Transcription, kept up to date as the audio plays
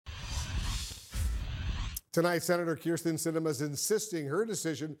Tonight, Senator Kyrsten Sinema is insisting her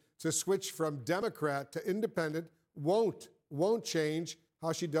decision to switch from Democrat to independent won't change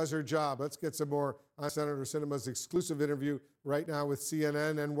how she does her job. Let's get some more on Senator Sinema's exclusive interview right now with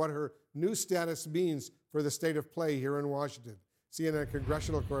CNN and what her new status means for the state of play here in Washington. CNN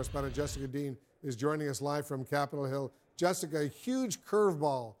congressional correspondent Jessica Dean is joining us live from Capitol Hill. Jessica, a huge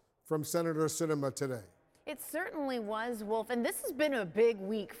curveball from Senator Sinema today. It certainly was, Wolf, and this has been a big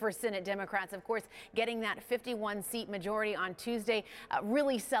week for Senate Democrats. Of course, getting that 51-seat majority on Tuesday,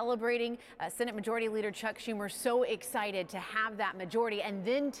 really celebrating Senate Majority Leader Chuck Schumer, so excited to have that majority. And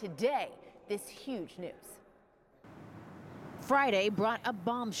then today, this huge news. Friday brought a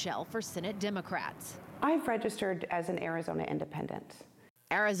bombshell for Senate Democrats. I've registered as an Arizona independent.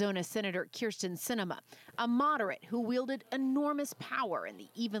 Arizona Senator Kyrsten Sinema, a moderate who wielded enormous power in the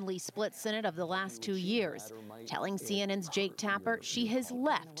evenly split Senate of the last 2 years, telling CNN's Jake Tapper she has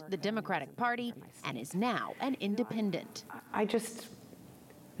left the Democratic Party and is now an independent. I just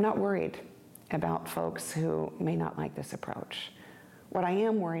not worried about folks who may not like this approach. What I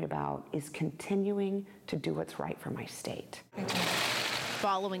am worried about is continuing to do what's right for my state.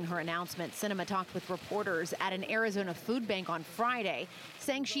 Following her announcement, Sinema talked with reporters at an Arizona food bank on Friday,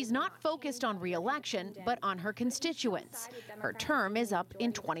 saying she's not focused on re-election, but on her constituents. Her term is up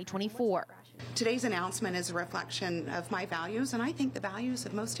in 2024. Today's announcement is a reflection of my values, and I think the values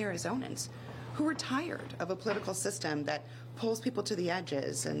of most Arizonans who are tired of a political system that pulls people to the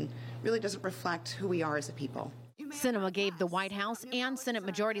edges and really doesn't reflect who we are as a people. Sinema gave the White House and Senate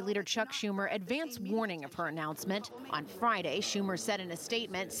Majority Leader Chuck Schumer advance warning of her announcement. On Friday, Schumer said in a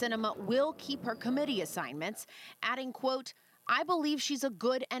statement Sinema will keep her committee assignments, adding, quote, "I believe she's a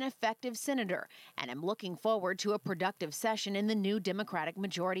good and effective senator, and am looking forward to a productive session in the new Democratic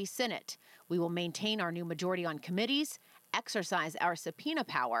Majority Senate. We will maintain our new majority on committees, exercise our subpoena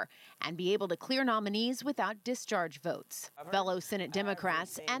power, and be able to clear nominees without discharge votes." Fellow Senate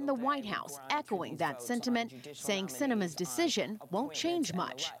Democrats and the White House echoing that sentiment, saying Sinema's decision won't change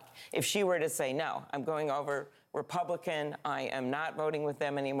much. If she were to say, no, I'm going over Republican, I am not voting with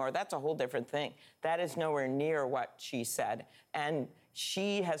them anymore, that's a whole different thing. That is nowhere near what she said. And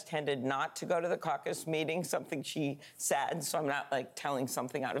she has tended not to go to the caucus meeting, something she said, so I'm not like telling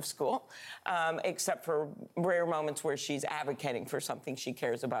something out of school, except for rare moments where she's advocating for something she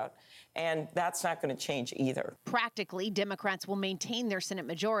cares about. And that's not going to change either. Practically, Democrats will maintain their Senate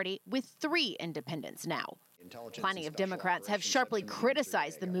majority with 3 independents now. Plenty of Democrats have sharply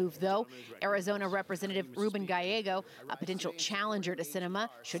criticized the move, though. Arizona Representative Ruben Gallego, a potential challenger to Sinema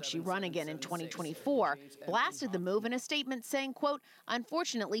should she run again in 2024, blasted the move in a statement saying, quote,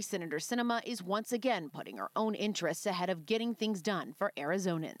 "Unfortunately, Senator Sinema is once again putting her own interests ahead of getting things done for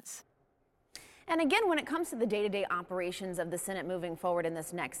Arizonans." And again, when it comes to the day-to-day operations of the Senate moving forward in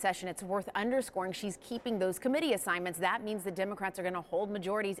this next session, it's worth underscoring she's keeping those committee assignments. That means the Democrats are going to hold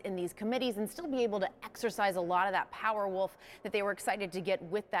majorities in these committees and still be able to exercise a lot of that power, Wolf, that they were excited to get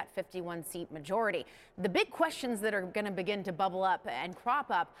with that 51-seat majority. The big questions that are going to begin to bubble up and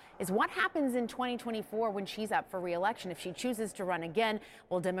crop up is what happens in 2024 when she's up for re-election. If she chooses to run again,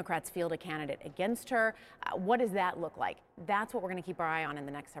 will Democrats field a candidate against her? What does that look like? That's what we're going to keep our eye on in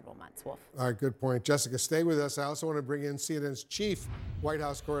the next several months, Wolf. All right, good point. Jessica, stay with us. I also want to bring in CNN's chief White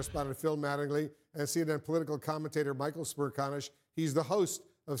House correspondent, Phil Mattingly, and CNN political commentator, Michael Smerconish. He's the host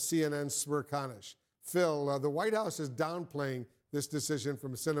of CNN's Smerconish. Phil, the White House is downplaying this decision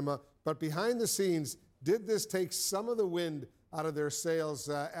from Sinema, but behind the scenes, did this take some of the wind out of their sails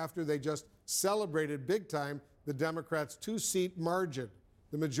after they just celebrated big time the Democrats' 2-seat margin,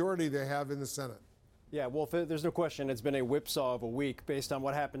 the majority they have in the Senate? Yeah, well, there's no question it's been a whipsaw of a week based on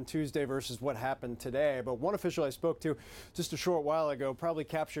what happened Tuesday versus what happened today. But one official I spoke to just a short while ago probably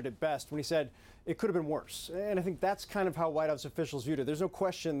captured it best when he said it could have been worse. And I think that's kind of how White House officials viewed it. There's no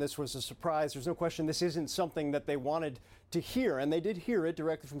question this was a surprise. There's no question this isn't something that they wanted to hear. And they did hear it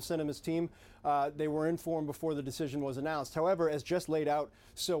directly from Sinema's team. They were informed before the decision was announced. However, as just laid out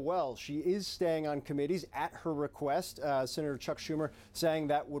so well, she is staying on committees at her request. Senator Chuck Schumer saying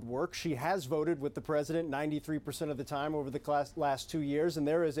that would work. She has voted with the president 93% of the time over the last 2 years. And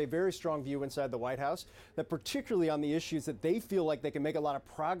there is a very strong view inside the White House that particularly on the issues that they feel like they can make a lot of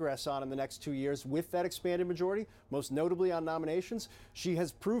progress on in the next 2 years with that expanded majority, most notably on nominations, she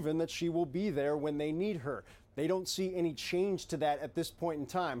has proven that she will be there when they need her. They don't see any change to that at this point in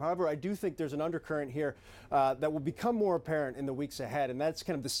time. However, I do think there's an undercurrent here that will become more apparent in the weeks ahead, and that's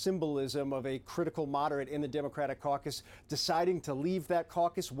kind of the symbolism of a critical moderate in the Democratic caucus deciding to leave that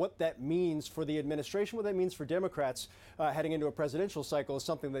caucus. What that means for the administration, what that means for Democrats heading into a presidential cycle is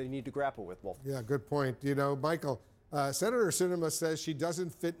something they need to grapple with, Wolf. Yeah, good point. You know, Michael, Senator Sinema says she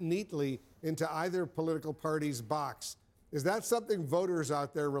doesn't fit neatly into either political party's box. Is that something voters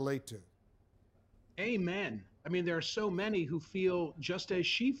out there relate to? Amen. I mean, there are so many who feel just as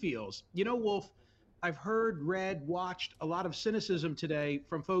she feels. You know, Wolf, I've heard, read, watched a lot of cynicism today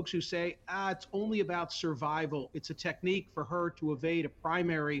from folks who say, it's only about survival. It's a technique for her to evade a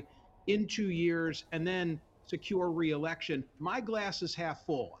primary in 2 years and then secure re-election. My glass is half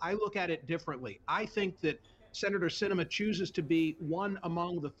full. I look at it differently. I think that Senator Sinema chooses to be one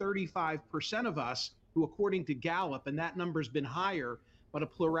among the 35% of us who, according to Gallup, and that number's been higher, but a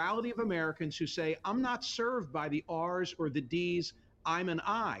plurality of Americans who say, I'm not served by the R's or the D's, I'm an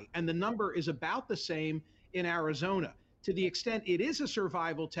I. And the number is about the same in Arizona. To the extent it is a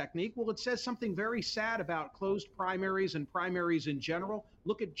survival technique, well, it says something very sad about closed primaries and primaries in general.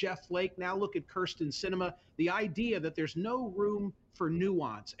 Look at Jeff Flake, now look at Kyrsten Sinema. The idea that there's no room for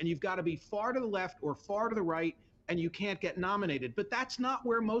nuance and you've got to be far to the left or far to the right and you can't get nominated. But that's not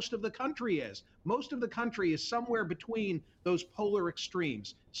where most of the country is. Most of the country is somewhere between those polar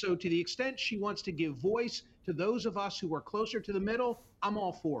extremes. So to the extent she wants to give voice to those of us who are closer to the middle, I'm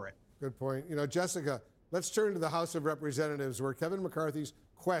all for it. Good point. You know, Jessica, let's turn to the House of Representatives, where Kevin McCarthy's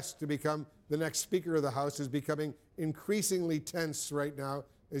quest to become the next Speaker of the House is becoming increasingly tense right now,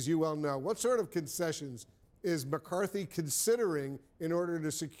 as you well know. What sort of concessions is McCarthy considering in order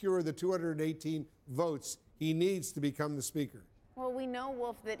to secure the 218 votes he needs to become the Speaker? Well, we know,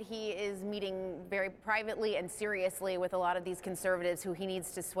 Wolf, that he is meeting very privately and seriously with a lot of these conservatives who he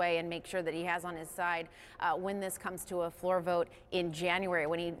needs to sway and make sure that he has on his side when this comes to a floor vote in January.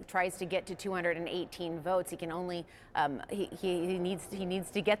 When he tries to get to 218 votes, he can only he needs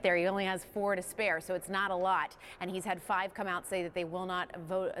to get there. He only has 4 to spare, so it's not a lot. And he's had 5 come out say that they will not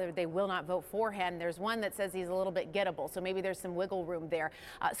vote for him. There's one that says he's a little bit gettable, so maybe there's some wiggle room there.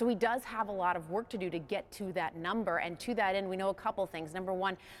 So he does have a lot of work to do to get to that number, and to that end, we know a couple things. Number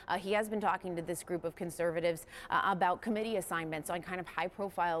one, he has been talking to this group of conservatives about committee assignments on kind of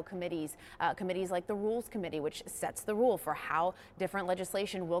high-profile committees, committees like the Rules Committee, which sets the rule for how different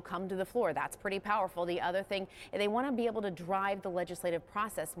legislation will come to the floor. That's pretty powerful. The other thing, they want to be able to drive the legislative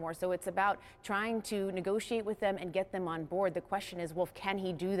process more. So it's about trying to negotiate with them and get them on board. The question is, Wolf, can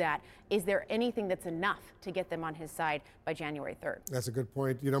he do that? Is there anything that's enough to get them on his side by January 3rd? That's a good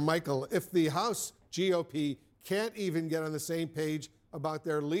point. You know, Michael, if the House GOP can't even get on the same page about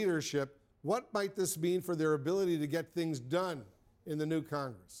their leadership, what might this mean for their ability to get things done in the new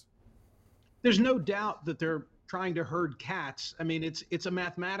Congress? There's no doubt that they're trying to herd cats. I mean, it's a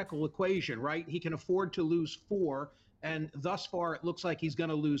mathematical equation, right? He can afford to lose 4, and thus far it looks like he's going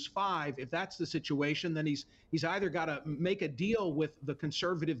to lose 5. If that's the situation, then he's either got to make a deal with the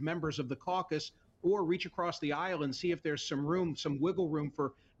conservative members of the caucus or reach across the aisle and see if there's some room, some wiggle room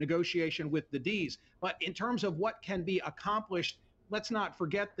for negotiation with the Ds. But in terms of what can be accomplished, let's not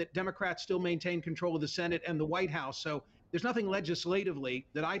forget that Democrats still maintain control of the Senate and the White House. So there's nothing legislatively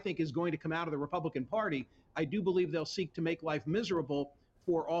that I think is going to come out of the Republican Party. I do believe they'll seek to make life miserable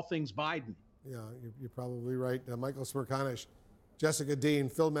for all things Biden. Yeah, you're probably right. Michael Smerconish, Jessica Dean,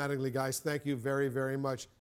 Phil Mattingly, guys, thank you very, very much.